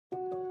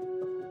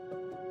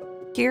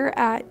Here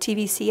at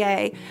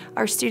TVCA,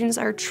 our students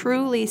are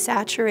truly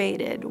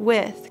saturated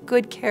with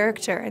good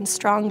character and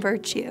strong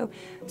virtue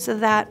so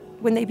that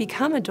when they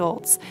become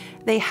adults,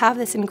 they have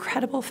this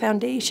incredible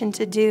foundation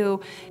to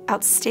do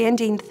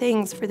outstanding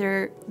things for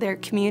their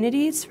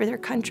communities, for their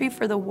country,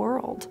 for the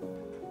world.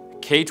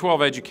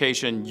 K-12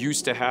 education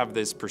used to have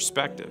this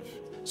perspective.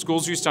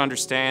 Schools used to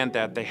understand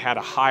that they had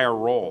a higher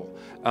role,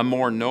 a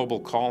more noble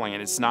calling,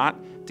 and it's not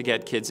to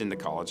get kids into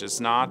college, it's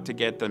not to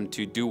get them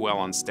to do well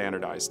on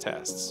standardized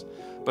tests,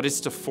 but it's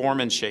to form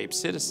and shape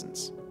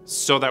citizens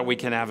so that we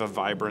can have a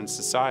vibrant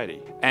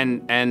society.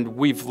 And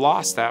we've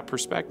lost that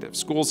perspective.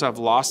 Schools have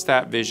lost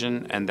that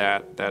vision and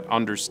that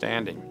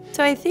understanding.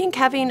 So I think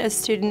having a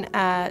student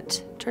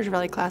at Treasure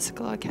Valley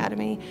Classical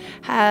Academy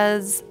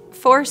has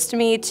forced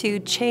me to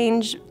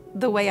change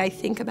the way I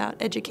think about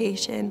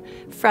education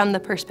from the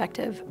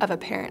perspective of a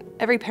parent.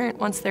 Every parent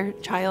wants their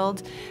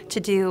child to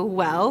do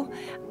well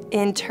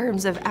in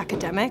terms of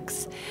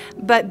academics,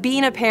 but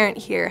being a parent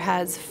here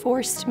has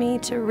forced me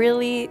to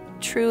really,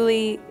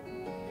 truly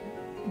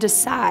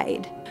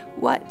decide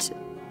what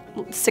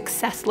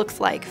success looks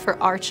like for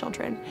our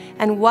children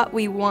and what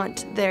we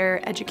want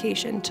their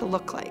education to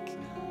look like.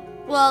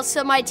 Well,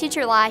 so my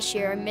teacher last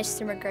year,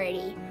 Mr.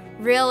 McGrady,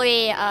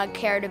 really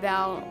cared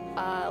about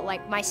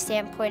like my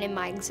standpoint and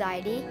my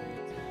anxiety.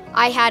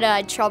 I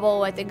had trouble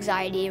with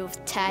anxiety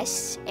with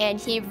tests, and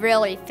he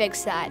really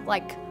fixed that.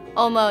 Like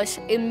almost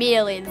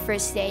immediately the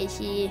first day,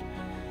 he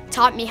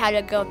taught me how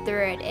to go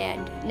through it,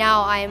 and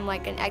now I am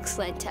like an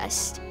excellent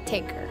test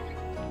taker.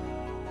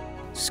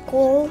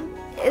 School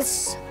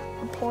is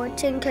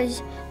important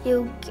because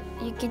you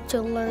get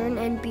to learn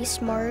and be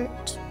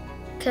smart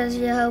because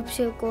it helps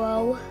you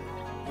grow.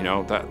 You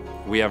know, that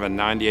we have a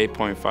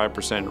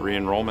 98.5%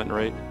 re-enrollment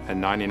rate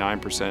and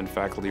 99%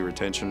 faculty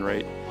retention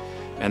rate.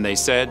 And they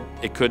said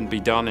it couldn't be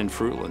done in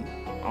Fruitland.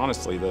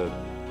 Honestly, the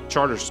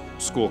Charter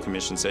School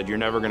Commission said you're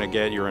never going to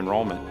get your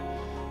enrollment.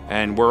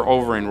 And we're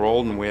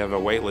over-enrolled, and we have a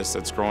wait list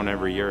that's grown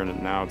every year,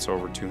 and now it's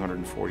over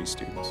 240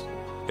 students.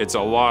 It's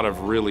a lot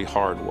of really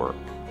hard work.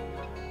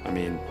 I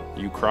mean,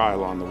 you cry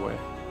along the way,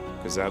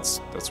 because that's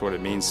what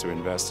it means to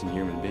invest in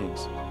human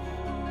beings.